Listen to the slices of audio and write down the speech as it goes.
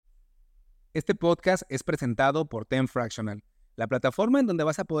Este podcast es presentado por Ten Fractional, la plataforma en donde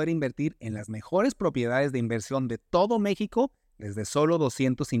vas a poder invertir en las mejores propiedades de inversión de todo México desde solo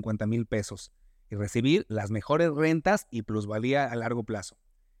 250,000 pesos y recibir las mejores rentas y plusvalía a largo plazo.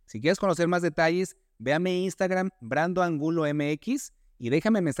 Si quieres conocer más detalles, ve a mi Instagram, Brando Angulo MX, y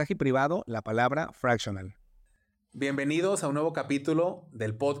déjame mensaje privado la palabra Fractional. Bienvenidos a un nuevo capítulo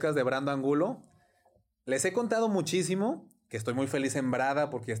del podcast de Brando Angulo. Les he contado muchísimo, que estoy muy feliz en Brada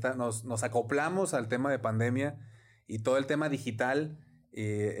porque nos acoplamos al tema de pandemia y todo el tema digital,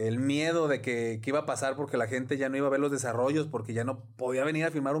 el miedo de que iba a pasar porque la gente ya no iba a ver los desarrollos, porque ya no podía venir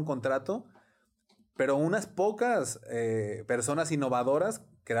a firmar un contrato, pero unas pocas personas innovadoras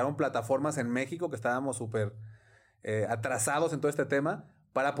crearon plataformas en México que estábamos súper atrasados en todo este tema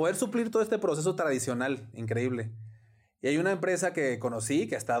para poder suplir todo este proceso tradicional increíble. Y hay una empresa que conocí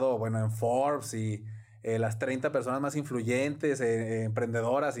que ha estado, en Forbes y las 30 personas más influyentes,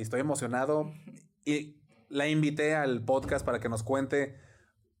 emprendedoras, y estoy emocionado. Y la invité al podcast para que nos cuente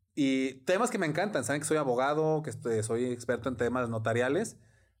y temas que me encantan. Saben que soy abogado, que soy experto en temas notariales,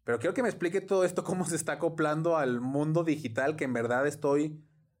 pero quiero que me explique todo esto, cómo se está acoplando al mundo digital, que en verdad estoy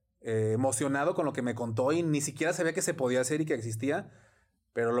emocionado con lo que me contó y ni siquiera sabía que se podía hacer y que existía.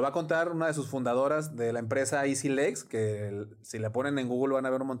 Pero lo va a contar una de sus fundadoras de la empresa EasyLex, que si la ponen en Google van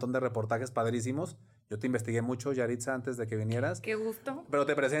a ver un montón de reportajes padrísimos. Yo te investigué mucho, Yaritza, antes de que vinieras. Qué gusto. Pero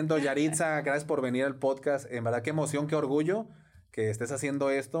te presento, Yaritza, gracias por venir al podcast. En verdad, qué emoción, qué orgullo que estés haciendo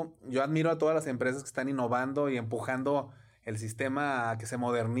esto. Yo admiro a todas las empresas que están innovando y empujando el sistema a que se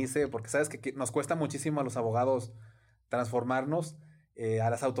modernice, porque sabes que nos cuesta muchísimo a los abogados transformarnos, a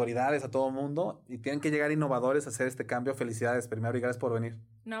las autoridades, a todo el mundo, y tienen que llegar innovadores a hacer este cambio. Felicidades primero y gracias por venir.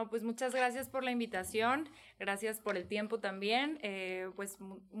 No, pues muchas gracias por la invitación, gracias por el tiempo también,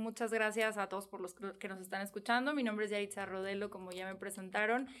 muchas gracias a todos por los que nos están escuchando. Mi nombre es Yaritza Rodelo, como ya me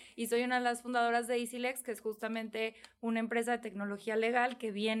presentaron, y soy una de las fundadoras de EasyLex, que es justamente una empresa de tecnología legal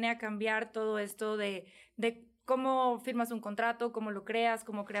que viene a cambiar todo esto de cómo firmas un contrato, cómo lo creas,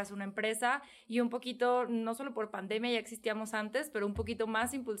 cómo creas una empresa, y un poquito, no solo por pandemia, ya existíamos antes, pero un poquito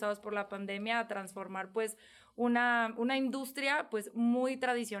más impulsados por la pandemia a transformar pues una industria pues muy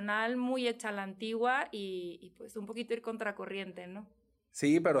tradicional, muy hecha a la antigua y pues un poquito ir contracorriente, ¿no?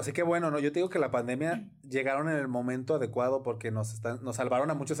 Sí, pero así que bueno, ¿no? Yo te digo que la pandemia llegaron en el momento adecuado porque nos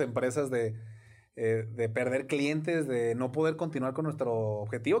salvaron a muchas empresas de perder clientes, de no poder continuar con nuestro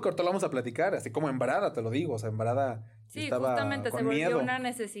objetivo, que ahorita lo vamos a platicar, así como en Brada, te lo digo, o sea, en Brada sí, estaba justamente con se volvió miedo. una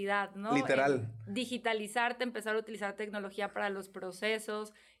necesidad, ¿no? Literal. Digitalizarte, empezar a utilizar tecnología para los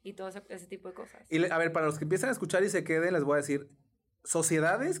procesos y todo ese tipo de cosas. Y a ver, para los que empiezan a escuchar y se queden, les voy a decir,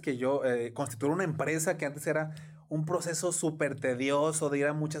 sociedades que yo constituir una empresa que antes era un proceso súper tedioso de ir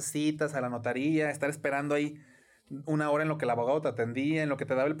a muchas citas a la notaría, estar esperando ahí una hora en lo que el abogado te atendía, en lo que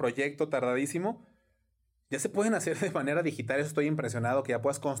te daba el proyecto, tardadísimo. Ya se pueden hacer de manera digital. Eso estoy impresionado, que ya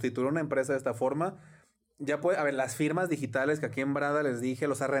puedas constituir una empresa de esta forma. Ya puede, a ver, las firmas digitales que aquí en Brada les dije,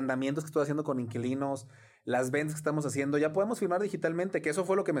 los arrendamientos que estoy haciendo con inquilinos, las ventas que estamos haciendo, ya podemos firmar digitalmente, que eso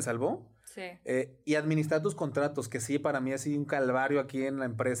fue lo que me salvó. Sí. Y administrar tus contratos, que sí, para mí ha sido un calvario aquí en la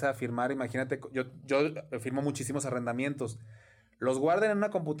empresa firmar. Imagínate, yo firmo muchísimos arrendamientos. Los guardan en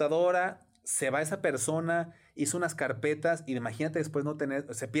una computadora, se va esa persona, hizo unas carpetas y imagínate después no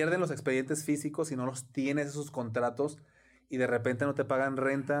tener, se pierden los expedientes físicos y no los tienes esos contratos y de repente no te pagan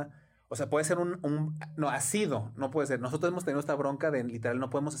renta. O sea, puede ser no, ha sido, no puede ser. Nosotros hemos tenido esta bronca de literal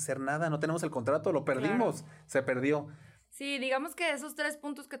no podemos hacer nada, no tenemos el contrato, lo perdimos, Claro. se perdió. Sí, digamos que esos 3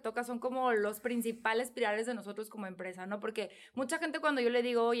 puntos que tocas son como los principales pilares de nosotros como empresa, ¿no? Porque mucha gente cuando yo le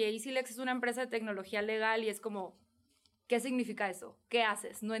digo, oye, EasyLex es una empresa de tecnología legal y es como, ¿qué significa eso? ¿Qué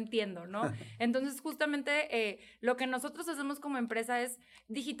haces? No entiendo, ¿no? Entonces, justamente lo que nosotros hacemos como empresa es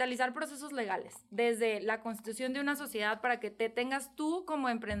digitalizar procesos legales, desde la constitución de una sociedad para que te tengas tú como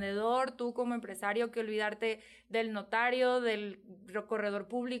emprendedor, tú como empresario, que olvidarte del notario, del corredor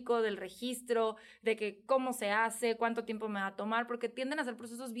público, del registro, de que cómo se hace, cuánto tiempo me va a tomar, porque tienden a ser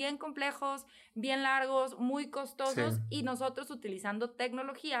procesos bien complejos, bien largos, muy costosos, Sí. y nosotros utilizando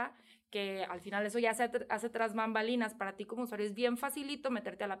tecnología, que al final eso ya se hace tras bambalinas, para ti como usuario es bien facilito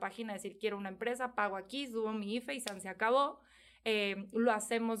meterte a la página, decir quiero una empresa, pago aquí, subo mi IFE y se acabó. Lo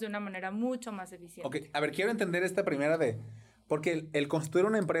hacemos de una manera mucho más eficiente. Ok, a ver, quiero entender esta primera porque el constituir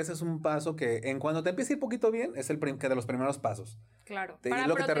una empresa es un paso que en cuando te empieza a ir poquito bien es que de los primeros pasos. Claro, Es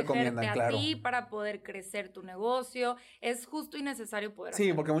lo que te recomiendan, a claro. ti, para poder crecer tu negocio, es justo y necesario poder Sí,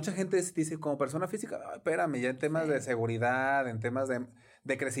 hacerlo. porque mucha gente dice, como persona física, espérame, ya en temas de seguridad, en temas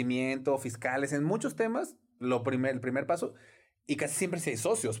de crecimiento, fiscales, en muchos temas, el primer paso. Y casi siempre sí hay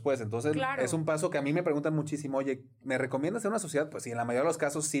socios, pues. Entonces, Claro. es un paso que a mí me preguntan muchísimo. Oye, ¿me recomiendas hacer una sociedad? Pues sí, en la mayoría de los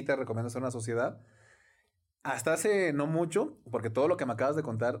casos sí te recomiendo hacer una sociedad. Hasta hace no mucho, porque todo lo que me acabas de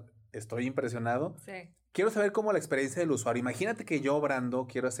contar, estoy impresionado. Sí. Quiero saber cómo la experiencia del usuario. Imagínate que yo, Brando,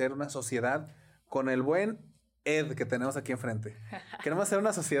 quiero hacer una sociedad con el buen Ed que tenemos aquí enfrente. Queremos hacer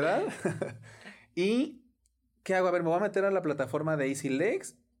una sociedad. ¿Y qué hago? A ver, me voy a meter a la plataforma de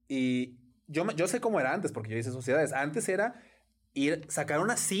EasyLex y yo sé cómo era antes, porque yo hice sociedades. Antes era sacar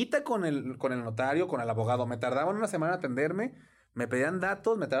una cita con el notario, con el abogado. Me tardaban una semana en atenderme, me pedían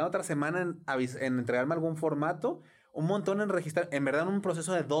datos, me tardaban otra semana en entregarme algún formato, un montón en registrar. En verdad, un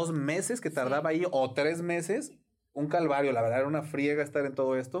proceso de 2 meses que tardaba ahí, o 3 meses. Un calvario, la verdad, era una friega estar en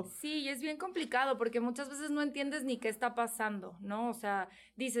todo esto. Sí, y es bien complicado porque muchas veces no entiendes ni qué está pasando, ¿no? O sea,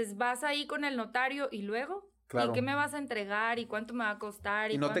 dices, vas ahí con el notario y luego, Claro. ¿y qué me vas a entregar? ¿Y cuánto me va a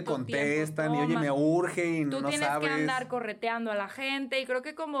costar? Y no te cuánto tiempo contestan, y oye, toma? me urge, y Tú no tienes sabes. que andar correteando a la gente y creo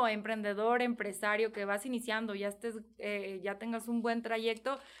que como emprendedor, empresario que vas iniciando, ya tengas un buen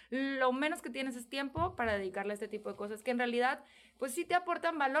trayecto, lo menos que tienes es tiempo para dedicarle a este tipo de cosas que en realidad pues sí te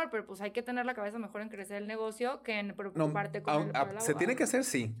aportan valor, pero pues hay que tener la cabeza mejor en crecer el negocio que en preocuparte por el se abogado. tiene que hacer,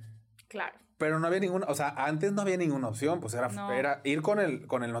 sí. Claro. Pero no había ninguna, o sea, antes no había ninguna opción, pues era ir con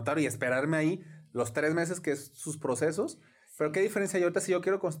el notario y esperarme ahí los 3 meses que es sus procesos. Pero qué diferencia hay ahorita si yo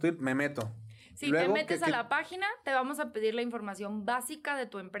quiero construir, me meto. Si te metes a la página, te vamos a pedir la información básica de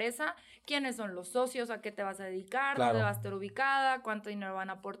tu empresa, quiénes son los socios, a qué te vas a dedicar, Claro. dónde va a estar ubicada, cuánto dinero van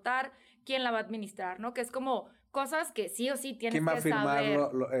a aportar, quién la va a administrar, ¿no? Que es como cosas que sí o sí tienes ¿Quién va a que firmar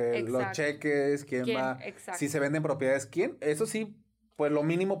saber. los cheques? ¿Quién va? Exacto. Si se venden propiedades, ¿quién? Eso sí, pues lo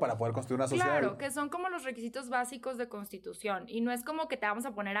mínimo para poder construir una sociedad. Claro, que son como los requisitos básicos de constitución y no es como que te vamos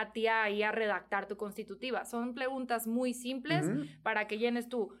a poner a ti ahí a redactar tu constitutiva, son preguntas muy simples para que llenes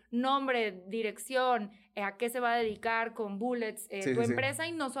tu nombre, dirección, a qué se va a dedicar con bullets tu empresa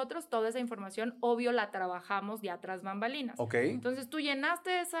y nosotros toda esa información obvio la trabajamos ya tras bambalinas. Ok. Entonces tú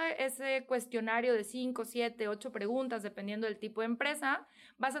llenaste ese cuestionario de 5, 7, 8 preguntas dependiendo del tipo de empresa,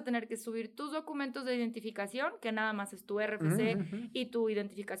 vas a tener que subir tus documentos de identificación, que nada más es tu RFC y tu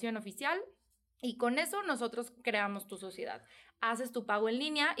identificación oficial, y con eso nosotros creamos tu sociedad. Haces tu pago en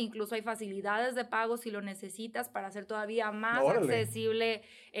línea, incluso hay facilidades de pago si lo necesitas para hacer todavía más accesible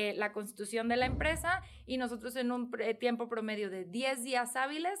la constitución de la empresa, y nosotros en un tiempo promedio de 10 días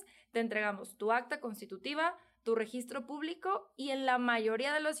hábiles te entregamos tu acta constitutiva, tu registro público y en la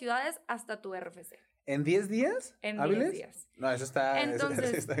mayoría de las ciudades hasta tu RFC. ¿En 10 días? En ¿hábiles? 10 días. No, eso está.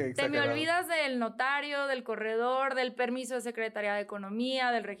 Entonces, está te me olvidas del notario, del corredor, del permiso de Secretaría de Economía,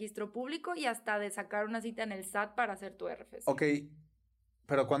 del registro público y hasta de sacar una cita en el SAT para hacer tu RFC. Ok,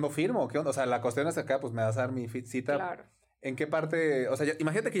 pero ¿cuándo firmo? ¿Qué onda? O sea, la cuestión es acá, pues me vas a dar mi cita. Claro. ¿En qué parte? O sea,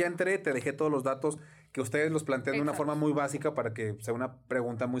 imagínate que ya entré, te dejé todos los datos que ustedes los plantean de una forma muy básica para que sea una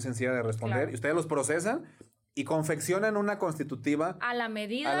pregunta muy sencilla de responder. Claro. Y ustedes los procesan y confeccionan una constitutiva a la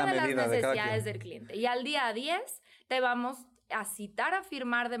medida de las necesidades del cliente. Y al día 10 te vamos a citar a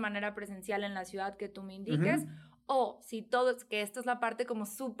firmar de manera presencial en la ciudad que tú me indiques. O si todo, que esta es la parte como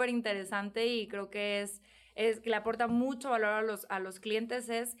súper interesante y creo que es que le aporta mucho valor a los clientes,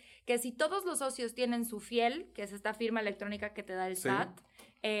 es que si todos los socios tienen su fiel, que es esta firma electrónica que te da el SAT,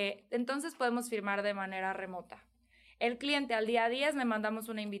 entonces podemos firmar de manera remota. El cliente al día 10 me mandamos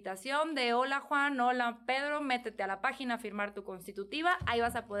una invitación de hola Juan, hola Pedro, métete a la página a firmar tu constitutiva. Ahí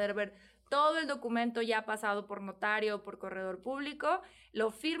vas a poder ver todo el documento ya pasado por notario o por corredor público. Lo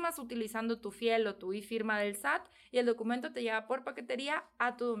firmas utilizando tu fiel o tu e-firma del SAT y el documento te llega por paquetería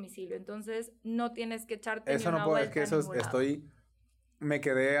a tu domicilio. Entonces no tienes que echarte eso ni una no puedo, vuelta es que eso estoy... Me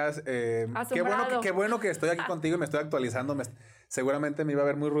quedé qué bueno que estoy aquí contigo y me estoy actualizando. Seguramente me iba a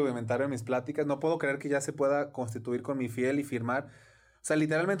ver muy rudimentario en mis pláticas. No puedo creer que ya se pueda constituir con mi fiel y firmar. O sea,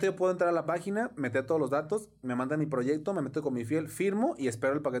 literalmente yo puedo entrar a la página, meter todos los datos, me mandan mi proyecto, me meto con mi fiel, firmo y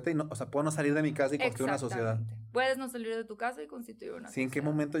espero el paquete. O sea, puedo no salir de mi casa y construir una sociedad. Puedes no salir de tu casa y constituir una sociedad. ¿En qué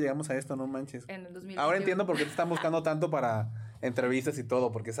momento llegamos a esto? No manches. En el 2021. Ahora entiendo por qué te están buscando tanto para entrevistas y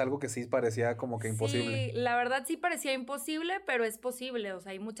todo, porque es algo que sí parecía como que imposible. Sí, la verdad sí parecía imposible, pero es posible. O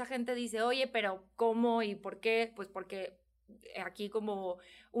sea, y mucha gente dice, oye, pero ¿cómo y por qué? Pues porque aquí como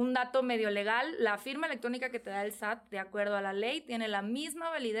un dato medio legal, la firma electrónica que te da el SAT, de acuerdo a la ley, tiene la misma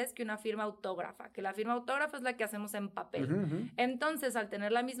validez que una firma autógrafa, que la firma autógrafa es la que hacemos en papel. Entonces, al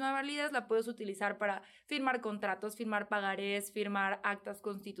tener la misma validez, la puedes utilizar para firmar contratos, firmar pagarés, firmar actas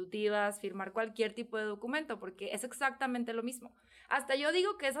constitutivas, firmar cualquier tipo de documento, porque es exactamente lo mismo. Hasta yo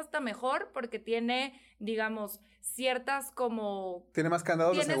digo que es hasta mejor porque tiene, digamos, ciertas como... Tiene más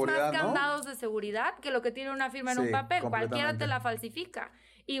candados de seguridad, ¿no? Tienes más candados de seguridad que lo que tiene una firma en un papel. Cualquiera te la falsifica.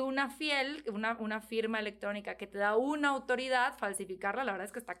 Y una firma electrónica que te da una autoridad, falsificarla, la verdad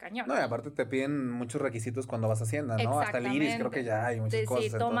es que está cañón. No, y aparte te piden muchos requisitos cuando vas a Hacienda, ¿no? Hasta el iris creo que ya hay muchas cosas.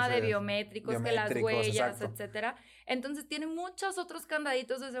 Sí, toma de biométricos, que las huellas, exacto. etcétera. Entonces tiene muchos otros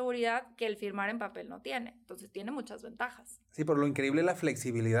candaditos de seguridad que el firmar en papel no tiene. Entonces tiene muchas ventajas. Sí, pero lo increíble es la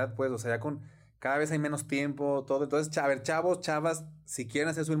flexibilidad, pues, o sea, ya con cada vez hay menos tiempo, todo. Entonces, a ver, chavos, chavas, si quieren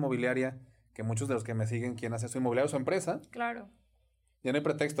hacer su inmobiliaria, que muchos de los que me siguen quieren hacer su inmobiliaria o su empresa. Claro. Ya no hay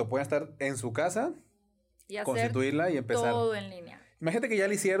pretexto, pueden estar en su casa, y constituirla y empezar. Todo en línea. Imagínate que ya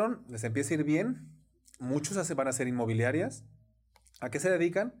lo hicieron, les empieza a ir bien, muchos van a ser inmobiliarias. ¿A qué se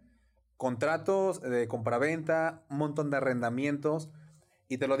dedican? Contratos de compraventa, un montón de arrendamientos.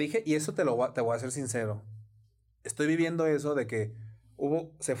 Y te lo dije, y eso te voy a ser sincero. Estoy viviendo eso de que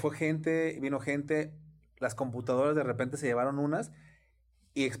se fue gente, vino gente, las computadoras de repente se llevaron unas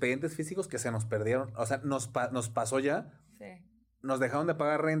y expedientes físicos que se nos perdieron. O sea, nos pasó ya. Sí. Nos dejaron de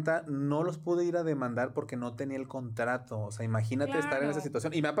pagar renta, no los pude ir a demandar porque no tenía el contrato. O sea, imagínate estar en esa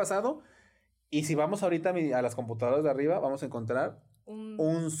situación. Y me ha pasado, y si vamos ahorita a las computadoras de arriba, vamos a encontrar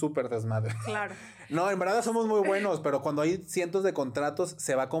un súper desmadre. Claro. No, en verdad somos muy buenos, pero cuando hay cientos de contratos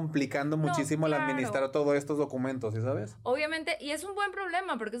se va complicando muchísimo el administrar todos estos documentos, ¿sí sabes? Obviamente, y es un buen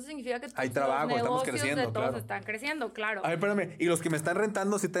problema porque eso significa que hay trabajo, los estamos negocios creciendo, de todos claro. están creciendo, claro. Ay, espérame, y los que me están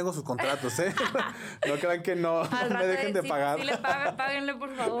rentando sí tengo sus contratos, ¿eh? No crean que no me dejen de pagar. Sí le páguenle,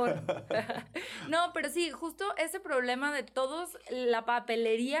 por favor. No, pero sí, justo ese problema de todos, la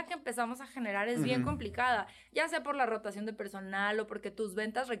papelería que empezamos a generar es bien complicada, ya sea por la rotación de personal o porque tus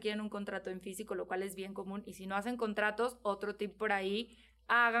ventas requieren un contrato en físico, lo cual es bien común. Y si no hacen contratos, otro tip por ahí,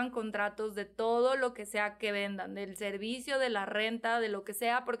 hagan contratos de todo lo que sea que vendan, del servicio, de la renta, de lo que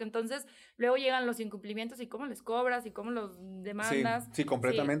sea, porque entonces luego llegan los incumplimientos y cómo les cobras y cómo los demandas. Sí,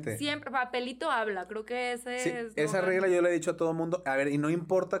 completamente. Sí, siempre, papelito habla, creo que esa regla yo le he dicho a todo mundo, a ver, y no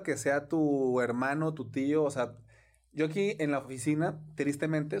importa que sea tu hermano, tu tío, o sea, yo aquí en la oficina,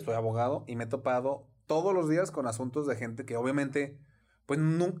 tristemente, soy abogado y me he topado todos los días con asuntos de gente que obviamente pues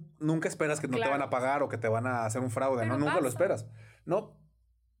nunca esperas que no te van a pagar o que te van a hacer un fraude, pero ¿no? Nunca lo esperas. No,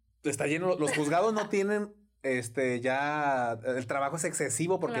 está lleno, los juzgados no tienen, ya, el trabajo es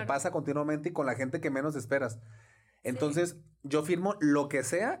excesivo porque pasa continuamente y con la gente que menos esperas. Entonces, yo firmo lo que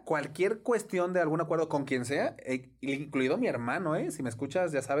sea, cualquier cuestión de algún acuerdo con quien sea, incluido mi hermano, si me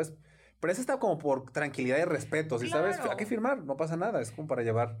escuchas, ya sabes. Pero eso está como por tranquilidad y respeto, ¿sí sabes? Hay que firmar, no pasa nada, es como para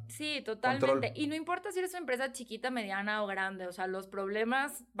llevar totalmente. control. Y no importa si eres una empresa chiquita, mediana o grande, o sea, los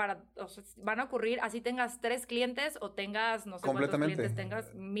problemas van a ocurrir, así tengas 3 clientes o tengas, no sé cuántos clientes,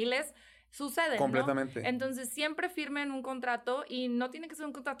 tengas miles, suceden, completamente. ¿no? Entonces, siempre firmen un contrato y no tiene que ser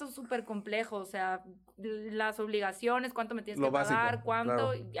un contrato súper complejo, o sea, las obligaciones, cuánto me tienes que pagar,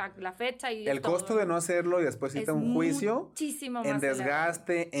 cuánto, la fecha y el costo de no hacerlo y después irte a un juicio, muchísimo más en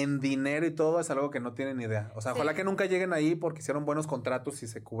desgaste, en dinero y todo, es algo que no tienen ni idea. O sea, ojalá que nunca lleguen ahí porque hicieron buenos contratos y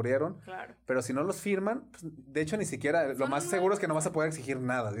se cubrieron. Claro. Pero si no los firman, pues, de hecho ni siquiera, lo más seguro es que no vas a poder exigir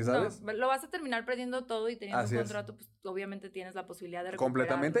nada, ¿sí sabes? No, lo vas a terminar perdiendo todo y teniendo un contrato, pues obviamente tienes la posibilidad de recuperarlo.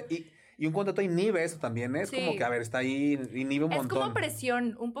 Completamente. Y un contrato inhibe eso también, es como que, a ver, está ahí, inhibe un montón. Es como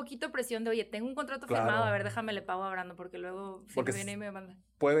presión, un poquito presión de, oye, tengo un contrato firmado, a ver, déjame le pago a Brando, porque luego me viene y me manda.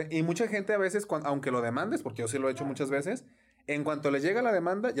 Y mucha gente a veces, aunque lo demandes, porque yo sí lo he hecho muchas veces, en cuanto le llega la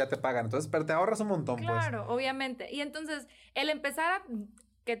demanda, ya te pagan. Entonces, pero te ahorras un montón, pues. Claro, obviamente. Y entonces, el empezar a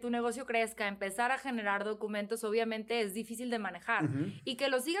que tu negocio crezca, empezar a generar documentos, obviamente es difícil de manejar. Y que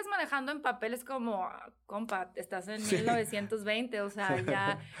lo sigas manejando en papel es como, compa, estás en 1920, o sea,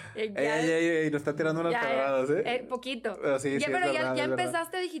 ya... Nos está tirando unas palabras, poquito. Pero ya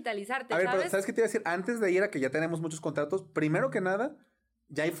empezaste a digitalizarte, a ver, ¿sabes? pero ¿sabes qué te iba a decir? Antes de ir a que ya tenemos muchos contratos, primero que nada,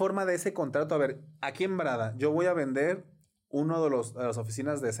 ya hay forma de ese contrato. A ver, aquí en Brada, yo voy a vender uno de las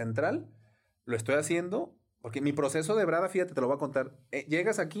oficinas de Central, lo estoy haciendo... Porque mi proceso de Brada, fíjate, te lo voy a contar.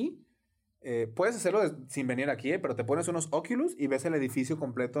 Llegas aquí, puedes hacerlo sin venir aquí, pero te pones unos Oculus y ves el edificio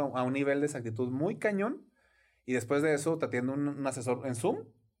completo a un nivel de exactitud muy cañón. Y después de eso te atiende un asesor en Zoom.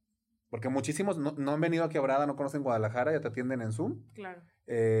 Porque muchísimos no han venido aquí a Brada, no conocen Guadalajara, ya te atienden en Zoom. Claro.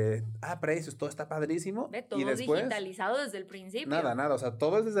 Precios, todo está padrísimo. Todo y después, digitalizado desde el principio. Nada. O sea,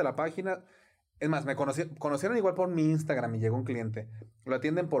 todo es desde la página. Es más, me conocieron igual por mi Instagram y llegó un cliente. Lo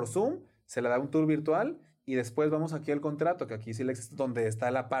atienden por Zoom, se le da un tour virtual. Y después vamos aquí al contrato, que aquí sí es donde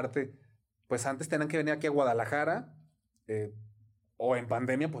está la parte, pues antes tenían que venir aquí a Guadalajara, o en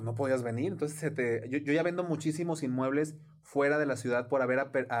pandemia, pues no podías venir. Entonces, yo ya vendo muchísimos inmuebles fuera de la ciudad por haber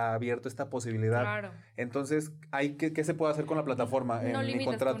abierto esta posibilidad. Claro. Entonces, ¿qué se puede hacer con la plataforma en No mi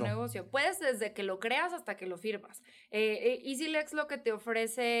limitas contrato? tu negocio. Puedes desde que lo creas hasta que lo firmas. EasyLex lo que te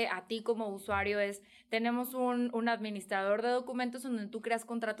ofrece a ti como usuario es, tenemos un administrador de documentos donde tú creas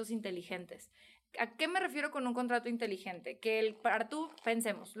contratos inteligentes. ¿A qué me refiero con un contrato inteligente? Que para tú,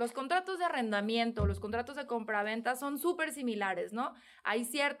 pensemos, los contratos de arrendamiento, los contratos de compraventa son súper similares, ¿no? Hay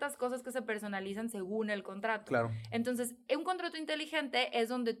ciertas cosas que se personalizan según el contrato. Claro. Entonces, un contrato inteligente es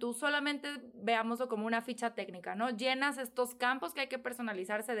donde tú solamente, veámoslo como una ficha técnica, ¿no? Llenas estos campos que hay que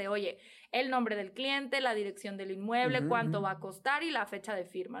personalizarse de, oye, el nombre del cliente, la dirección del inmueble, cuánto va a costar y la fecha de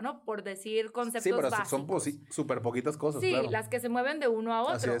firma, ¿no? Por decir conceptos básicos. Sí, pero son súper poquitas cosas, sí, claro. las que se mueven de uno a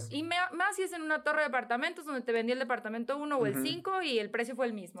otro. Así es. Y más si es en una torre de departamentos donde te vendí el departamento 1 o el 5 y el precio fue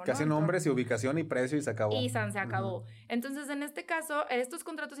el mismo, ¿no? Casi nombres y ubicación y precio y se acabó. Y se acabó. Entonces, en este caso, estos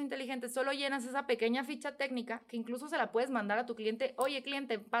contratos inteligentes solo llenas esa pequeña ficha técnica que incluso se la puedes mandar a tu cliente. Oye,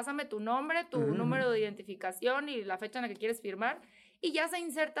 cliente, pásame tu nombre, tu número de identificación y la fecha en la que quieres firmar. Y ya se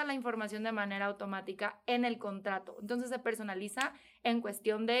inserta la información de manera automática en el contrato. Entonces, se personaliza en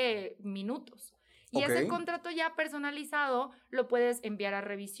cuestión de minutos. Y ese contrato ya personalizado lo puedes enviar a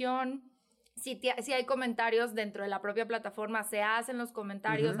revisión. Si hay comentarios dentro de la propia plataforma, se hacen los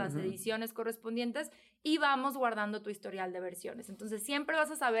comentarios, las ediciones correspondientes y vamos guardando tu historial de versiones. Entonces, siempre vas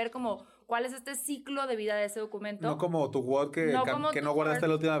a saber como cuál es este ciclo de vida de ese documento. No como tu Word que no guardaste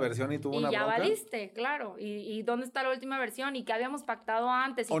la última versión y tuvo una bronca. Y ya valiste, claro. Y dónde está la última versión y qué habíamos pactado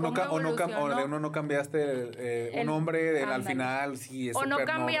antes y o no cambiaste un nombre al final. Sí, es o no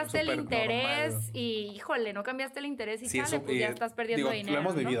cambiaste el interés normal. Y, híjole, no cambiaste el interés y sí, sale, pues ya estás perdiendo dinero. Lo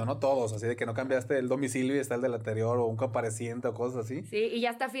hemos vivido, ¿no? Todos, así de que no cambiaste el domicilio y está el del anterior o un compareciente o cosas así. Sí, y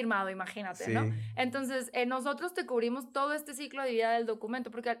ya está firmado, imagínate, sí. ¿no? Entonces, nosotros te cubrimos todo este ciclo de vida del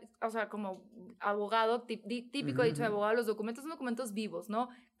documento, porque, o sea, como abogado, típico dicho de abogado, los documentos son documentos vivos, ¿no?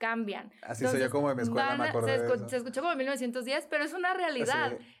 Cambian. Así soy yo como en mi escuela, me acordé de eso. Se escuchó como en 1910, pero es una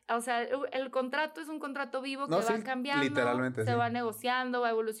realidad. Sí. O sea, el contrato es un contrato vivo que va cambiando, literalmente, se va negociando, va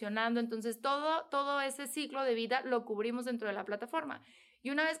evolucionando. Entonces, todo ese ciclo de vida lo cubrimos dentro de la plataforma. Y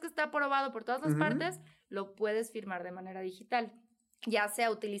una vez que está aprobado por todas las partes, lo puedes firmar de manera digital. Ya sea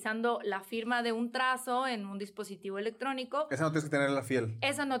utilizando la firma de un trazo en un dispositivo electrónico. Esa no tienes que tener la fiel.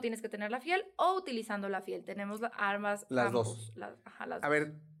 Esa no tienes que tener la fiel o utilizando la fiel. Tenemos ambas. Las dos. Las A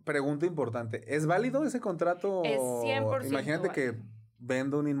ver, pregunta importante. ¿Es válido ese contrato? Es 100% Imagínate válido. que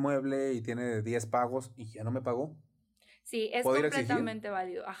vendo un inmueble y tiene 10 pagos y ya no me pagó. Sí, es completamente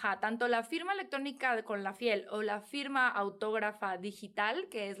válido. Ajá, tanto la firma electrónica con la fiel o la firma autógrafa digital,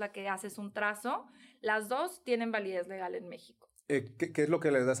 que es la que haces un trazo, las dos tienen validez legal en México. ¿Qué es lo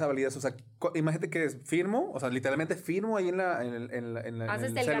que les da esa validez? O sea, imagínate que firmo, o sea, literalmente firmo ahí en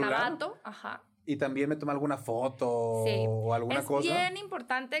Haces el celular, garabato, ajá. Y también me toma alguna foto o alguna cosa. Es bien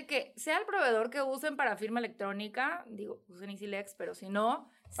importante que sea el proveedor que usen para firma electrónica, digo, usen EasyLex, pero si no...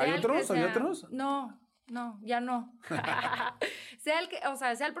 ¿Hay otros? ¿Hay otros? No, ya no.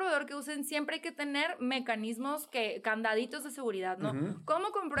 sea el proveedor que usen, siempre hay que tener mecanismos, candaditos de seguridad, ¿no?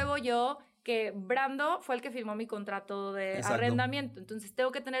 ¿Cómo compruebo yo que Brando fue el que firmó mi contrato de arrendamiento? Entonces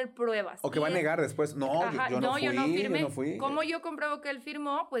tengo que tener pruebas. O que va a negar después. No, yo no firmé. Yo no fui. ¿Cómo yo compruebo que él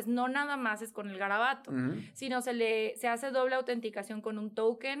firmó? Pues no nada más es con el garabato, sino se hace doble autenticación con un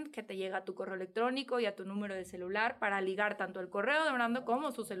token que te llega a tu correo electrónico y a tu número de celular para ligar tanto el correo de Brando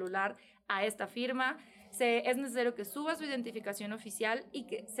como su celular a esta firma. Es necesario que suba su identificación oficial y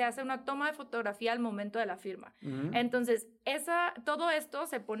que se hace una toma de fotografía al momento de la firma. Entonces, todo esto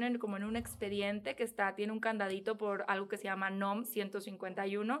se pone como en un expediente que tiene un candadito por algo que se llama NOM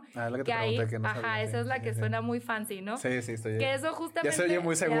 151. Ah, la que te pregunté que no sabía. Esa es la que suena muy fancy, ¿no? Sí, estoy. Que eso justamente... Ya se oye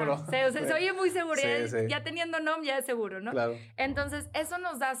muy seguro. Se oye muy seguro. Sí. Ya teniendo NOM ya es seguro, ¿no? Claro. Entonces, eso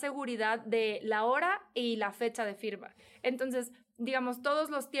nos da seguridad de la hora y la fecha de firma. Entonces, digamos,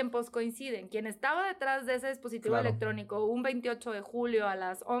 todos los tiempos coinciden. Quien estaba detrás de ese dispositivo electrónico un 28 de julio a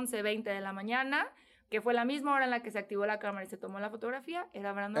las 11:20 de la mañana, que fue la misma hora en la que se activó la cámara y se tomó la fotografía,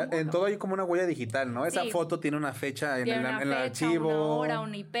 era Brandon Bono. En todo hay como una huella digital, ¿no? Esa foto tiene una fecha en el archivo. Una hora,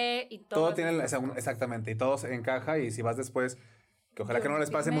 un IP y todo. Todo tiene, exactamente, y todo se encaja y si vas después... Que ojalá que no les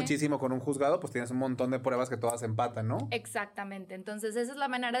pase muchísimo con un juzgado, pues tienes un montón de pruebas que todas empatan, ¿no? Exactamente. Entonces, esa es la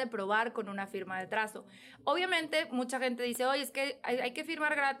manera de probar con una firma de trazo. Obviamente, mucha gente dice, oye, es que hay que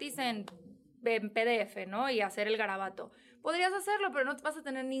firmar gratis en PDF, ¿no? Y hacer el garabato. Podrías hacerlo, pero no vas a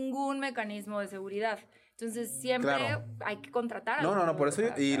tener ningún mecanismo de seguridad. Entonces, siempre hay que contratar. No, por eso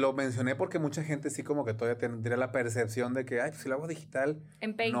y lo mencioné porque mucha gente sí como que todavía tendría la percepción de que, pues si lo hago digital...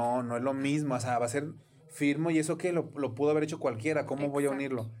 En Paint. No es lo mismo, o sea, va a ser... firmo y eso que lo pudo haber hecho cualquiera, ¿cómo voy a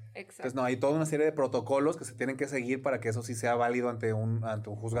unirlo? Entonces, no, hay toda una serie de protocolos que se tienen que seguir para que eso sí sea válido ante un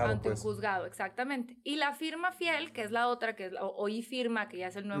juzgado. Ante un juzgado, exactamente. Y la firma fiel, que es la otra, que es o e-firma, que ya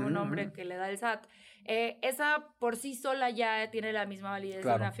es el nuevo nombre que le da el SAT, esa por sí sola ya tiene la misma validez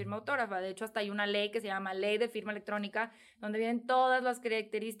de una firma autógrafa. De hecho, hasta hay una ley que se llama Ley de Firma Electrónica, donde vienen todas las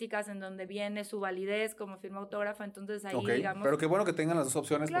características, en donde viene su validez como firma autógrafa. Entonces ahí, digamos... Pero qué bueno que tengan las dos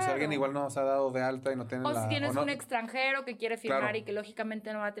opciones, pues si alguien igual no se ha dado de alta y no tiene o si tienes un extranjero que quiere firmar y que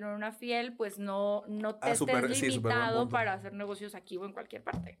lógicamente no va a tener una fiel, pues no te estés limitado para hacer negocios aquí o en cualquier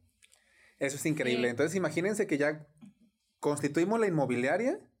parte. Eso es increíble. Entonces imagínense que ya constituimos la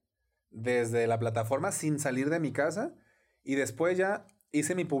inmobiliaria desde la plataforma sin salir de mi casa y después ya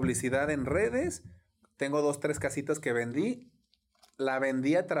hice mi publicidad en redes, tengo 2, 3 casitas que vendí, la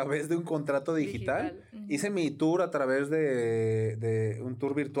vendí a través de un contrato digital. Hice mi tour a través de un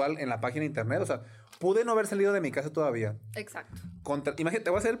tour virtual en la página de internet, o sea, pude no haber salido de mi casa todavía. Exacto. Imagínate,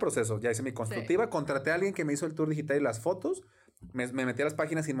 voy a hacer el proceso, ya hice mi constructiva, contraté a alguien que me hizo el tour digital y las fotos, me metí a las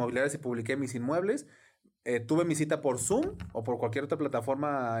páginas inmobiliarias y publiqué mis inmuebles. Tuve mi cita por Zoom o por cualquier otra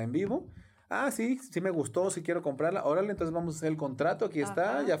plataforma en vivo. Sí me gustó, sí quiero comprarla. Órale, entonces vamos a hacer el contrato, aquí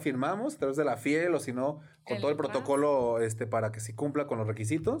está, ya firmamos, a través de la fiel o si no, con todo el protocolo para que sí cumpla con los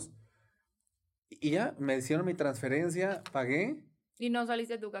requisitos. Y ya, me hicieron mi transferencia, pagué. Y no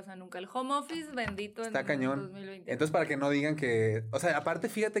saliste de tu casa nunca. El home office bendito está en cañón. 2020. Entonces, para que no digan que... O sea, aparte,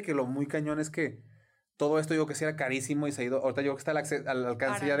 fíjate que lo muy cañón es que todo esto yo que sí era carísimo y se ha ido... Ahorita yo que está al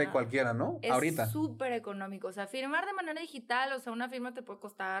alcance ya de cualquiera, ¿no? Ahorita. Es súper económico. O sea, firmar de manera digital, o sea, una firma te puede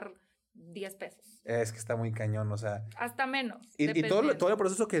costar 10 pesos. Es que está muy cañón, o sea... Hasta menos. Y todo el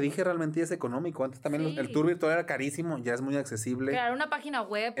proceso que dije realmente es económico. Antes también el tour virtual era carísimo, ya es muy accesible. Crear una página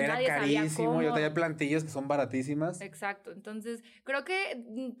web, era nadie carísimo, sabía cómo. Y ahorita hay plantillas que son baratísimas. Exacto, entonces creo que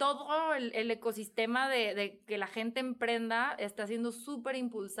todo el ecosistema de que la gente emprenda está siendo súper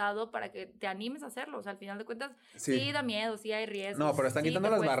impulsado para que te animes a hacerlo. O sea, al final de cuentas, sí da miedo, sí hay riesgos. No, pero están quitando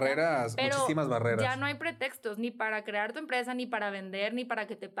las barreras, muchísimas barreras. Ya no hay pretextos, ni para crear tu empresa, ni para vender, ni para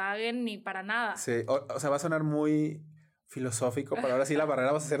que te paguen, ni para nada. Sí, o sea, va a sonar muy filosófico, pero ahora sí la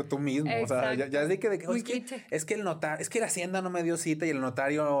barrera vas a ser tú mismo. O sea, ya es de que es que el notario, es que la Hacienda no me dio cita y el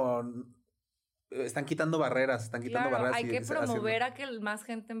notario están quitando barreras, barreras. Hay que promover a que más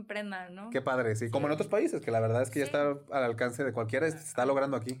gente emprenda, ¿no? Qué padre, sí. Como en otros países, que la verdad es que ya está al alcance de cualquiera, se está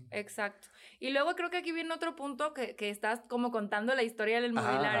logrando aquí. Exacto. Y luego creo que aquí viene otro punto que estás como contando la historia del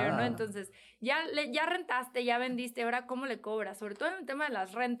inmobiliario, ¿no? Entonces, ya rentaste, ya vendiste, ahora ¿cómo le cobras? Sobre todo en el tema de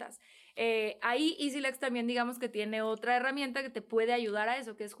las rentas. Ahí EasyLex también digamos que tiene otra herramienta que te puede ayudar a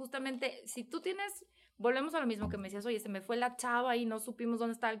eso, que es justamente, si tú tienes... Volvemos a lo mismo que me decías, oye, se me fue la chava y no supimos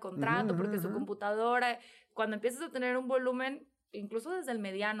dónde estaba el contrato porque su computadora, cuando empiezas a tener un volumen, incluso desde el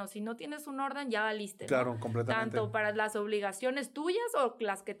mediano, si no tienes un orden ya valiste. Claro, ¿no? completamente. Tanto para las obligaciones tuyas o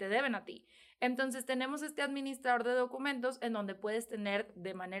las que te deben a ti. Entonces tenemos este administrador de documentos en donde puedes tener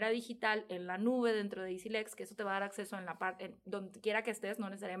de manera digital en la nube dentro de EasyLex, que eso te va a dar acceso en la parte, donde quiera que estés, no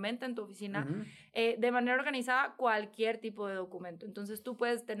necesariamente en tu oficina, de manera organizada cualquier tipo de documento. Entonces tú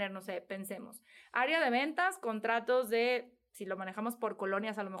puedes tener, no sé, pensemos, área de ventas, contratos de... Si lo manejamos por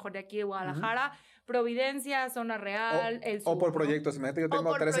colonias, a lo mejor de aquí de Guadalajara, Providencia, Zona Real, el sur. O por proyectos. Imagínate, yo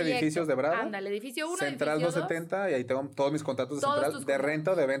tengo 3 edificios de Bravo. Ándale, edificio 1, Central edificio 270, y ahí tengo todos mis contratos de Central. De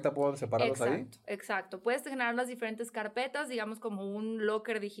renta o de venta puedo separarlos ahí. Exacto. Puedes generar las diferentes carpetas, digamos como un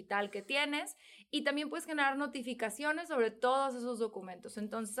locker digital que tienes. Y también puedes generar notificaciones sobre todos esos documentos.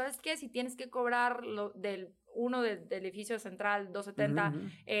 Entonces, ¿sabes qué? Si tienes que cobrar del edificio central 270,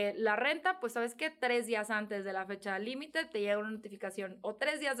 la renta, pues sabes que 3 días antes de la fecha límite te llega una notificación o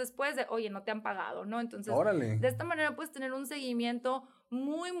 3 días después de, oye, no te han pagado, ¿no? Entonces, de esta manera puedes tener un seguimiento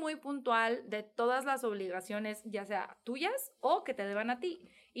muy, muy puntual de todas las obligaciones, ya sea tuyas o que te deban a ti.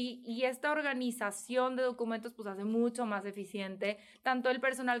 Y esta organización de documentos pues hace mucho más eficiente tanto el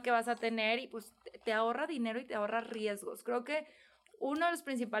personal que vas a tener y pues te ahorra dinero y te ahorra riesgos. Creo que uno de los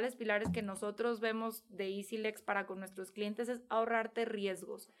principales pilares que nosotros vemos de EasyLex para con nuestros clientes es ahorrarte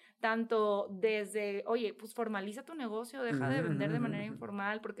riesgos, tanto desde, oye, pues formaliza tu negocio, deja de vender de manera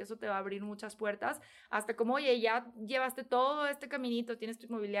informal porque eso te va a abrir muchas puertas, hasta como, oye, ya llevaste todo este caminito, tienes tu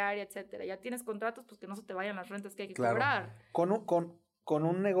inmobiliaria, etcétera, ya tienes contratos, pues que no se te vayan las rentas que hay que cobrar. Con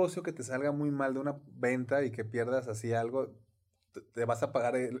un negocio que te salga muy mal de una venta y que pierdas así algo... te vas a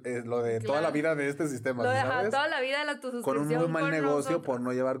pagar lo de toda la vida de este sistema. Lo de toda la vida de tu suscripción. Con un muy mal negocio por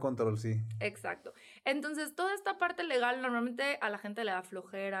no llevar control, sí. Exacto. Entonces, toda esta parte legal normalmente a la gente le da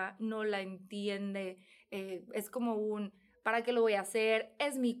flojera, no la entiende, es como ¿para qué lo voy a hacer?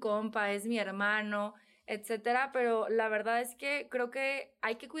 Es mi compa, es mi hermano. etcétera, pero la verdad es que creo que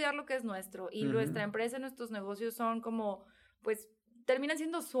hay que cuidar lo que es nuestro y nuestra empresa, nuestros negocios son como, pues, terminan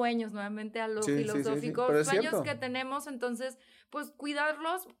siendo sueños, nuevamente a lo filosófico, pero es sueños cierto. que tenemos, entonces, pues,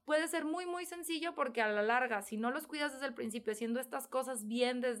 cuidarlos puede ser muy, muy sencillo porque a la larga, si no los cuidas desde el principio, haciendo estas cosas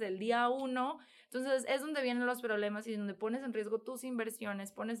bien desde el día 1, entonces es donde vienen los problemas y donde pones en riesgo tus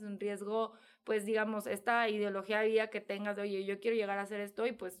inversiones, pones en riesgo, pues, digamos, esta ideología de vida que tengas de, oye, yo quiero llegar a hacer esto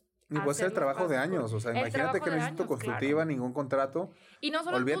y pues Ni puede ser el trabajo de años, o sea, imagínate que no necesito constructiva, ningún contrato. Y no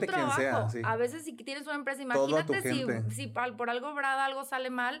solo olvídate tu quien trabajo, sea, sí. a veces si tienes una empresa, Todo a tu imagínate gente. si por algo brada algo sale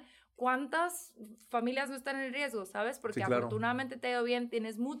mal, ¿cuántas familias no están en riesgo, sabes? Porque Sí, claro. afortunadamente te ha ido bien,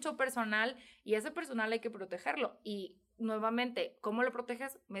 tienes mucho personal y ese personal hay que protegerlo. Y nuevamente, ¿cómo lo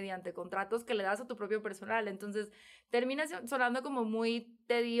proteges? Mediante contratos que le das a tu propio personal. Entonces, termina sonando como muy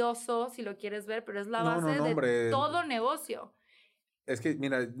tedioso si lo quieres ver, pero es la base de hombre. todo negocio. Es que,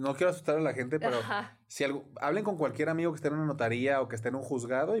 mira, no quiero asustar a la gente, pero Ajá. si hablen con cualquier amigo que esté en una notaría o que esté en un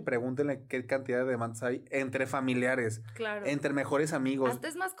juzgado y pregúntenle qué cantidad de demandas hay entre familiares, Claro. entre mejores amigos. Hasta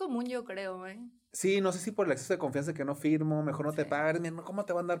es más común, yo creo, ¿eh? Sí, no sé si por el exceso de confianza que no firmo, mejor no te pagas, ¿cómo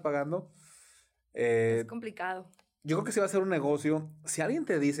te va a andar pagando? Es complicado. Yo creo que si va a ser un negocio, si alguien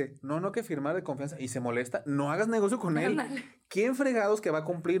te dice, no que firmar de confianza y se molesta, no hagas negocio con él. ¿Quién fregados que va a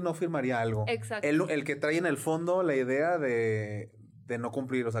cumplir no firmaría algo? Exacto. El que trae en el fondo la idea de no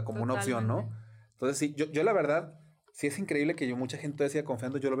cumplir, o sea, como Totalmente. una opción, ¿no? Entonces, sí, yo la verdad, sí es increíble que mucha gente siga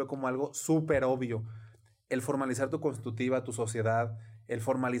confiando, yo lo veo como algo súper obvio. El formalizar tu constitutiva, tu sociedad, el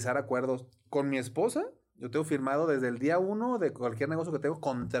formalizar acuerdos. Con mi esposa, yo tengo firmado desde el día 1 de cualquier negocio que tengo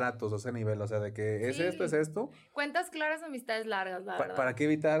contratos a ese nivel, o sea, de que es esto, es esto. Cuentas claras, amistades largas, la verdad. ¿Para qué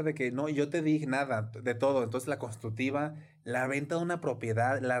evitar de que no? Y yo te dije nada, de todo. Entonces, la constitutiva, la venta de una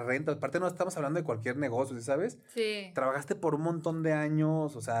propiedad, la renta. Aparte, no estamos hablando de cualquier negocio, ¿sí sabes? Sí. Trabajaste por un montón de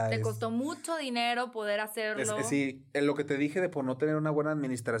años, o sea. Te costó mucho dinero poder hacerlo. Sí, en lo que te dije de por no tener una buena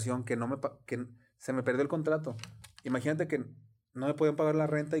administración, que se me perdió el contrato. Imagínate que no me podían pagar la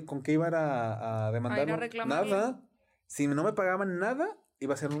renta y con qué iba a demandarlo. A reclamar. Nada. Si no me pagaban nada,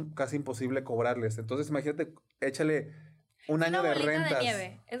 iba a ser casi imposible cobrarles. Entonces, imagínate, échale un año de rentas.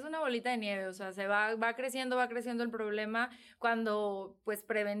 Es una bolita de nieve, o sea, va creciendo el problema cuando, pues,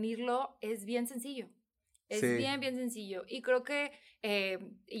 prevenirlo es bien sencillo. Es bien sencillo. Y creo que,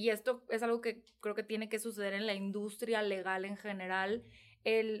 y esto es algo que creo que tiene que suceder en la industria legal en general,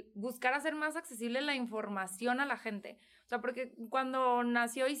 el buscar hacer más accesible la información a la gente. O sea, porque cuando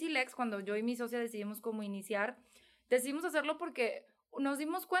nació EasyLex, cuando yo y mi socia decidimos cómo iniciar, decidimos hacerlo porque nos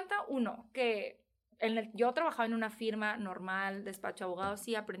dimos cuenta, que yo trabajaba en una firma normal, despacho de abogados,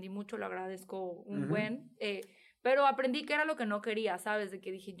 sí, aprendí mucho, lo agradezco un buen, pero aprendí que era lo que no quería, ¿sabes? De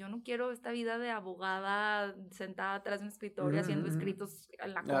que dije, yo no quiero esta vida de abogada sentada atrás de un escritorio haciendo escritos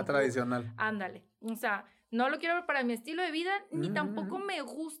en la compu. Tradicional. Ándale, o sea, no lo quiero para mi estilo de vida, ni tampoco me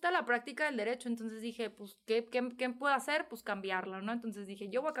gusta la práctica del derecho, entonces dije, pues, ¿qué puedo hacer? Pues cambiarla, ¿no? Entonces dije,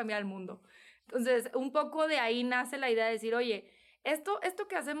 yo voy a cambiar el mundo. Entonces, un poco de ahí nace la idea de decir, oye, esto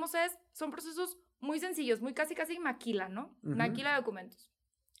que hacemos son procesos muy sencillos, muy casi maquila, ¿no? Maquila de documentos.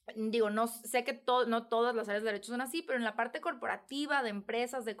 Digo, no sé que no todas las áreas de derecho son así, pero en la parte corporativa, de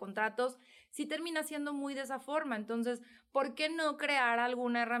empresas, de contratos, sí termina siendo muy de esa forma. Entonces, ¿por qué no crear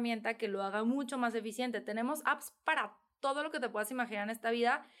alguna herramienta que lo haga mucho más eficiente? Tenemos apps para todo lo que te puedas imaginar en esta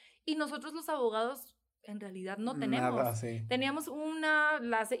vida y nosotros los abogados en realidad no tenemos. Nada, sí. Teníamos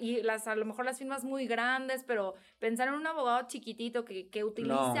a lo mejor las firmas muy grandes, pero pensar en un abogado chiquitito que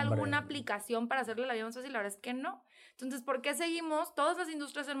utilice alguna aplicación para hacerle la vida más fácil, la verdad es que no. Entonces, ¿por qué seguimos? Todas las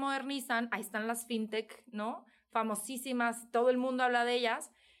industrias se modernizan, ahí están las fintech, ¿no? Famosísimas, todo el mundo habla de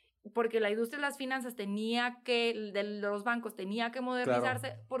ellas, porque la industria de las finanzas de los bancos tenía que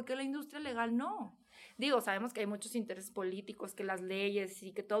modernizarse, porque la industria legal no. Digo, sabemos que hay muchos intereses políticos, que las leyes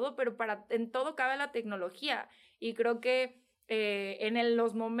y que todo, pero en todo cabe la tecnología. Y creo que en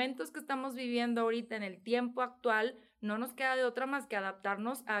los momentos que estamos viviendo ahorita, en el tiempo actual, no nos queda de otra más que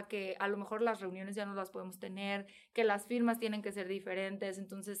adaptarnos a que a lo mejor las reuniones ya no las podemos tener, que las firmas tienen que ser diferentes.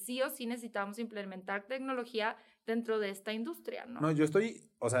 Entonces, sí o sí necesitamos implementar tecnología dentro de esta industria, ¿no? No,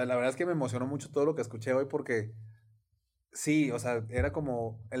 o sea, la verdad es que me emocionó mucho todo lo que escuché hoy porque sí, o sea, era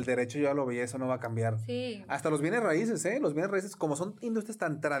como el derecho yo ya lo veía, eso no va a cambiar. Sí. Hasta los bienes raíces, los bienes raíces, como son industrias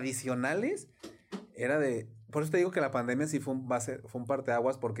tan tradicionales, por eso te digo que la pandemia sí fue un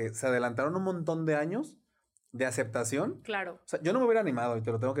parteaguas porque se adelantaron un montón de años de aceptación. Claro. O sea, yo no me hubiera animado, y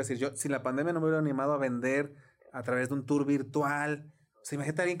te lo tengo que decir, yo sin la pandemia no me hubiera animado a vender a través de un tour virtual. O sea,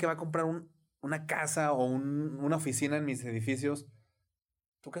 imagínate a alguien que va a comprar una casa o una oficina en mis edificios.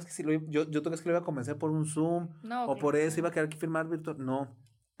 ¿Tú crees que ¿tú crees que lo iba a convencer por un Zoom? No, o por eso iba a querer que firmar virtual. No.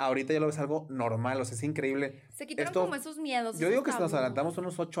 ahorita ya lo ves algo normal, o sea, es increíble. Se quitaron como esos miedos. Yo digo que nos adelantamos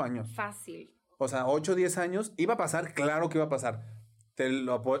unos 8 años. Fácil. O sea, 8 o 10 años, iba a pasar, claro que iba a pasar.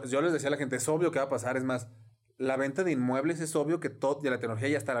 Yo les decía a la gente, es obvio que va a pasar, es más, la venta de inmuebles es obvio que todo, de la tecnología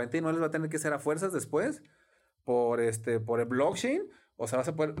ya está, la venta de inmuebles va a tener que ser a fuerzas después por el blockchain, o sea,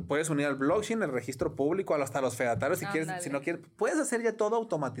 puedes unir al blockchain, el registro público, hasta los fedatarios si quieres, si no quieres, puedes hacer ya todo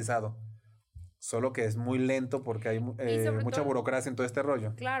automatizado. Solo que es muy lento porque hay mucha burocracia en todo este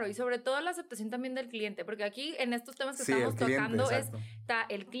rollo. Claro, y sobre todo la aceptación también del cliente, porque aquí en estos temas que estamos tocando está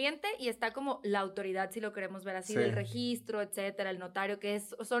el cliente y está como la autoridad, si lo queremos ver así, del registro, etcétera, el notario, que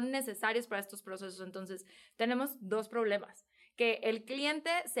son necesarios para estos procesos. Entonces, tenemos dos problemas. Que el cliente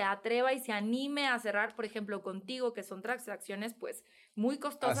se atreva y se anime a cerrar, por ejemplo, contigo, que son transacciones pues muy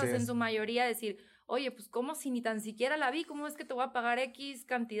costosas en su mayoría, decir, oye, pues ¿cómo si ni tan siquiera la vi? ¿Cómo es que te voy a pagar X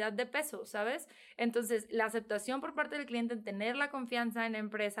cantidad de pesos, sabes? Entonces, la aceptación por parte del cliente en tener la confianza en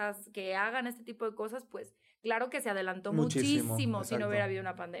empresas que hagan este tipo de cosas, pues claro que se adelantó muchísimo si no hubiera habido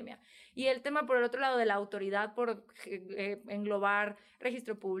una pandemia. Y el tema, por el otro lado, de la autoridad por englobar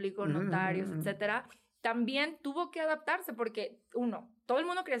registro público, notarios, etcétera, también tuvo que adaptarse porque, todo el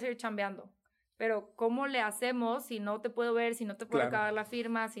mundo quería seguir chambeando, pero ¿cómo le hacemos si no te puedo ver, si no te puedo acabar la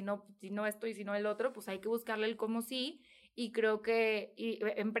firma, si no esto y si no el otro? Pues hay que buscarle el cómo sí, y creo que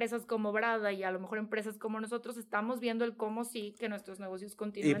empresas como Brada y a lo mejor empresas como nosotros estamos viendo el cómo sí que nuestros negocios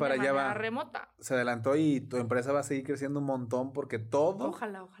continúen de manera remota. Se adelantó y tu empresa va a seguir creciendo un montón porque todo...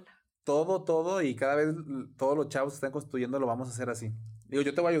 Ojalá. Todo y cada vez todos los chavos que están construyendo lo vamos a hacer así. Digo,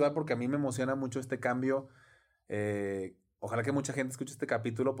 yo te voy a ayudar porque a mí me emociona mucho este cambio. Ojalá que mucha gente escuche este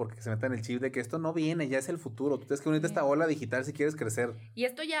capítulo porque se meta en el chip de que esto no viene, ya es el futuro. Tú tienes que unirte a esta ola digital si quieres crecer. Y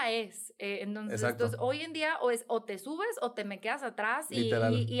esto ya es. Entonces, hoy en día o te subes o te me quedas atrás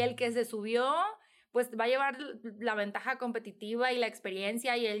y el que se subió pues va a llevar la ventaja competitiva y la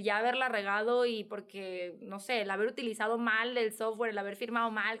experiencia y el ya haberla regado y porque, no sé, el haber utilizado mal el software, el haber firmado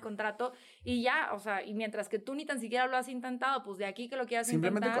mal el contrato y ya, o sea, y mientras que tú ni tan siquiera lo has intentado, pues de aquí que lo quieras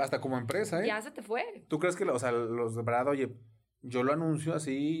simplemente intentar. Hasta como empresa, ya se te fue. ¿Tú crees que, los de Brada, oye, yo lo anuncio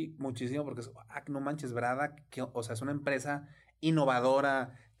así muchísimo porque, no manches, Brada, o sea, es una empresa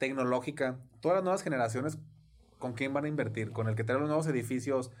innovadora, tecnológica. Todas las nuevas generaciones, ¿con quién van a invertir? Con el que trae los nuevos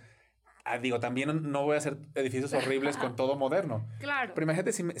edificios. También no voy a hacer edificios horribles con todo moderno. Claro. Pero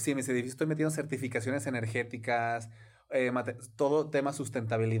imagínate si en mis edificios estoy metiendo certificaciones energéticas, todo tema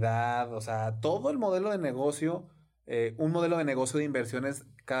sustentabilidad, o sea, todo el modelo de negocio, un modelo de negocio de inversiones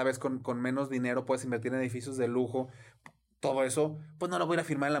cada vez con menos dinero, puedes invertir en edificios de lujo. Todo eso, pues no lo voy a ir a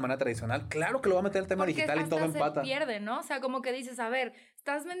firmar en la manera tradicional. Claro que lo voy a meter el tema digital y todo empata. Se pierde, ¿no? O sea, como que dices, a ver,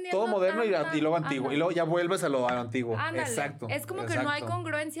 estás vendiendo todo moderno y luego antiguo. Y luego ya vuelves a lo antiguo. Ándale. Exacto. Es como que no hay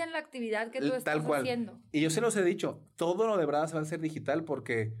congruencia en la actividad que tú estás haciendo. Y yo se los he dicho, todo lo de Brada se va a hacer digital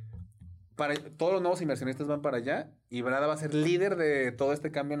porque todos los nuevos inversionistas van para allá y Brada va a ser líder de todo este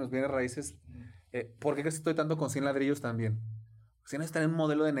cambio en los bienes raíces. ¿Por qué estoy tanto con 100 ladrillos también? Si necesitan un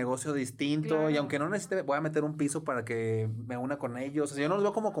modelo de negocio distinto y aunque no necesite, voy a meter un piso para que me una con ellos. O sea, yo no los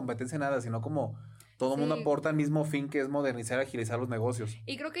veo como competencia nada, sino como todo el mundo aporta al mismo fin que es modernizar y agilizar los negocios.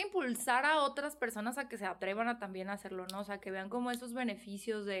 Y creo que impulsar a otras personas a que se atrevan a también hacerlo, ¿no? O sea, que vean como esos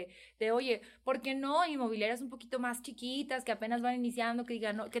beneficios de oye, ¿por qué no? Inmobiliarias un poquito más chiquitas, que apenas van iniciando, que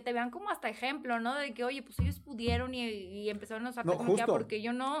digan, ¿no? Que te vean como hasta ejemplo, ¿no? De que, oye, pues ellos pudieron y empezaron a usar tecnología, porque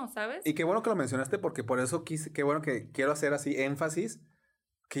yo no, ¿sabes? Y qué bueno que lo mencionaste, porque por eso qué bueno que quiero hacer así énfasis,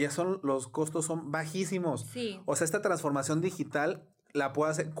 que ya los costos son bajísimos. Sí. O sea, esta transformación digital la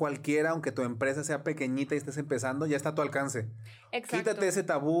puede hacer cualquiera, aunque tu empresa sea pequeñita y estés empezando, ya está a tu alcance. Exacto. Quítate ese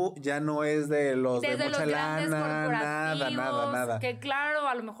tabú, ya no es de los de mucha lana, nada. Que claro,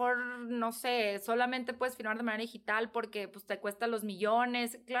 a lo mejor, no sé, solamente puedes firmar de manera digital porque pues te cuesta los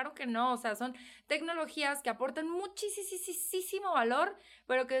millones. Claro que no, o sea, son tecnologías que aportan muchísimo valor,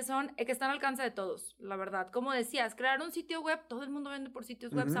 pero que están al alcance de todos, la verdad. Como decías, crear un sitio web, todo el mundo vende por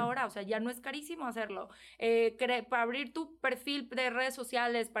sitios web ahora, o sea, ya no es carísimo hacerlo. Para abrir tu perfil de redes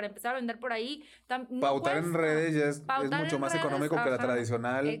sociales, para empezar a vender por ahí, pautar en redes ya es mucho más económico que la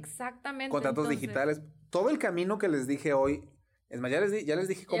tradicional. Exactamente. Contratos digitales. Todo el camino que les dije hoy, es más, ya les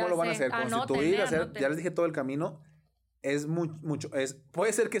dije cómo lo van a hacer, constituir, ya les dije todo el camino. Es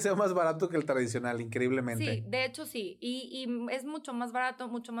puede ser que sea más barato que el tradicional, increíblemente. Sí, de hecho sí, y es mucho más barato,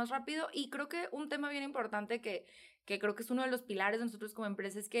 mucho más rápido, y creo que un tema bien importante que que creo que es uno de los pilares de nosotros como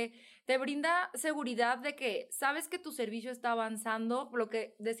empresa, es que te brinda seguridad de que sabes que tu servicio está avanzando, lo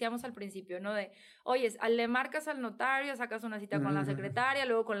que decíamos al principio, ¿no? De, oye, le marcas al notario, sacas una cita con la secretaria,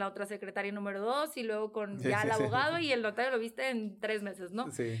 luego con la otra secretaria número 2 y luego con ya el abogado y el notario lo viste en 3 meses,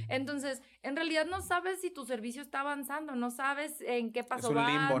 ¿no? Sí. Entonces, en realidad no sabes si tu servicio está avanzando, no sabes en qué paso va. Es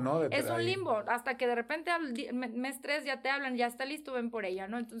un limbo, ¿no? Es un limbo, hasta que de repente al mes 3 ya te hablan, ya está listo, ven por ella,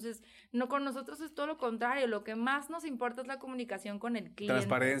 ¿no? Entonces, no, con nosotros es todo lo contrario, lo que más nos importa es la comunicación con el cliente.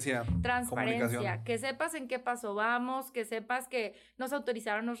 Transparencia, que sepas en qué paso vamos, que sepas que nos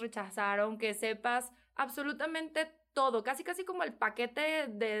autorizaron, nos rechazaron, que sepas absolutamente todo, casi como el paquete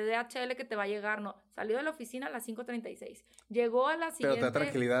de DHL que te va a llegar, ¿no? Salió de la oficina a las 5:36, llegó a la siguiente... Pero te da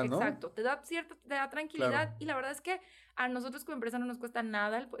tranquilidad, ¿no? Exacto, te da tranquilidad, y la verdad es que a nosotros como empresa no nos cuesta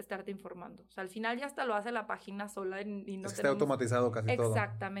nada el estarte informando, o sea, al final ya hasta lo hace la página sola y no tenemos... Está automatizado casi todo.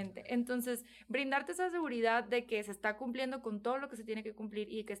 Exactamente, entonces, brindarte esa seguridad de que se está cumpliendo con todo lo que se tiene que cumplir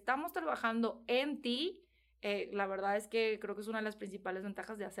y que estamos trabajando en ti, la verdad es que creo que es una de las principales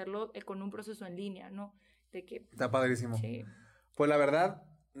ventajas de hacerlo con un proceso en línea, ¿no? De que, está padrísimo. Sí. Pues la verdad,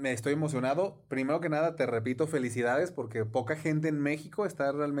 me estoy emocionado. Primero que nada, te repito, felicidades, porque poca gente en México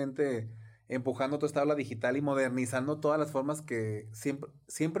está realmente empujando toda esta habla digital y modernizando todas las formas que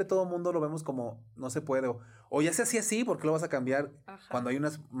siempre todo el mundo lo vemos como no se puede. O ya se hacía así, ¿por qué lo vas a cambiar? Ajá. Cuando hay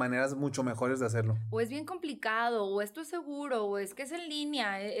unas maneras mucho mejores de hacerlo? O es bien complicado, o esto es seguro, o es que es en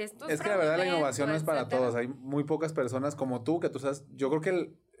línea, esto es que la verdad la innovación no es para todos. Hay muy pocas personas como tú, que tú sabes, yo creo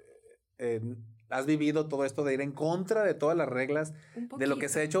que has vivido todo esto de ir en contra de todas las reglas, de lo que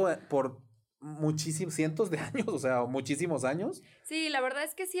se ha hecho por muchísimos, cientos de años, o sea, muchísimos años. Sí, la verdad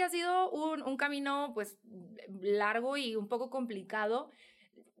es que sí ha sido un camino, pues, largo y un poco complicado.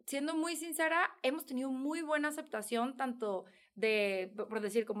 Siendo muy sincera, hemos tenido muy buena aceptación, tanto de, por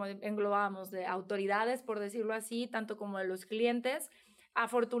decir, como englobamos, de autoridades, por decirlo así, tanto como de los clientes.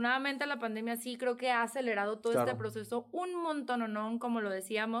 Afortunadamente la pandemia sí creo que ha acelerado todo este proceso un montón, como lo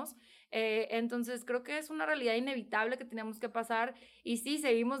decíamos. Entonces creo que es una realidad inevitable que tenemos que pasar y sí,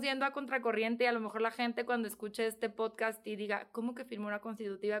 seguimos yendo a contracorriente y a lo mejor la gente cuando escuche este podcast y diga, ¿cómo que firma una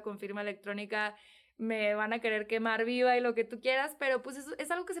constitutiva con firma electrónica? Me van a querer quemar viva y lo que tú quieras, pero pues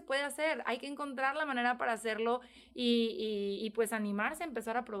es algo que se puede hacer, hay que encontrar la manera para hacerlo y pues animarse a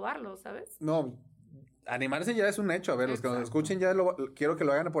empezar a probarlo, ¿sabes? No, animarse ya es un hecho. A ver, los que nos escuchen ya quiero que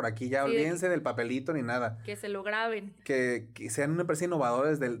lo hagan por aquí. Ya olvídense del papelito ni nada. Que se lo graben. Que sean una empresa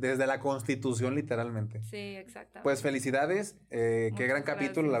innovadora desde la Constitución, literalmente. Sí, exactamente. Pues felicidades. Qué gran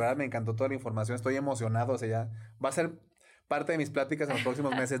capítulo. La verdad me encantó toda la información. Estoy emocionado. O sea, ya va a ser parte de mis pláticas en los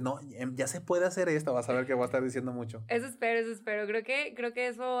próximos meses. No, ya se puede hacer esto. Vas a ver que voy a estar diciendo mucho. Eso espero. Creo que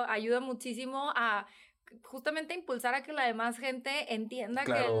eso ayuda muchísimo a... justamente impulsar a que la demás gente entienda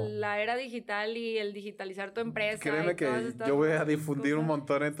que la era digital y el digitalizar tu empresa. Créeme que yo voy a difundir un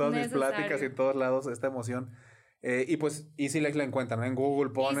montón en todas mis pláticas y en todos lados esta emoción. Y pues EasyLex la encuentran, en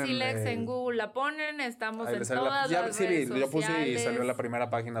Google ponen. EasyLex en Google la ponen, estamos en todas las redes sociales. Yo puse y salió la primera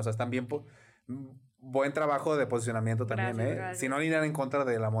página, o sea, están bien... Buen trabajo de posicionamiento también, gracias. Si no ir en contra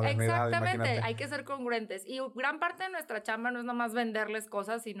de la modernidad. Exactamente, imagínate. Hay que ser congruentes. Y gran parte de nuestra chamba no es nomás venderles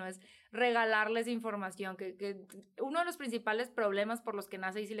cosas, sino es regalarles información. Que uno de los principales problemas por los que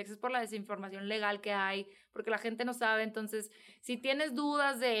nace EasyLex es por la desinformación legal que hay, porque la gente no sabe. Entonces, si tienes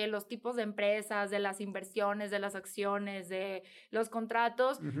dudas de los tipos de empresas, de las inversiones, de las acciones, de los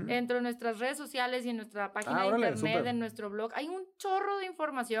contratos, dentro de nuestras redes sociales y en nuestra página de internet, en nuestro blog, hay un chorro de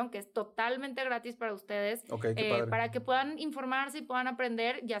información que es totalmente gratis para ustedes, para que puedan informarse y puedan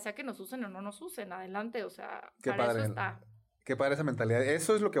aprender, ya sea que nos usen o no nos usen, adelante, o sea, para eso está. Qué padre esa mentalidad,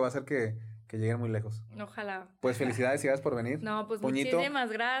 eso es lo que va a hacer que lleguen muy lejos. Ojalá. Pues felicidades y gracias por venir. No, pues Puñito,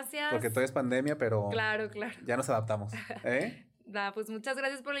 muchísimas gracias. Porque todo es pandemia, pero claro. Ya nos adaptamos. Pues muchas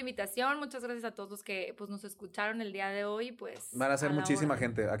gracias por la invitación, muchas gracias a todos los que pues nos escucharon el día de hoy, pues. Van a ser muchísima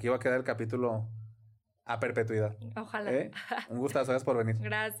gente, aquí va a quedar el capítulo a perpetuidad. Ojalá. Un gustazo, gracias por venir.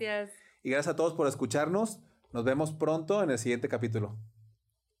 Gracias. Y gracias a todos por escucharnos. Nos vemos pronto en el siguiente capítulo.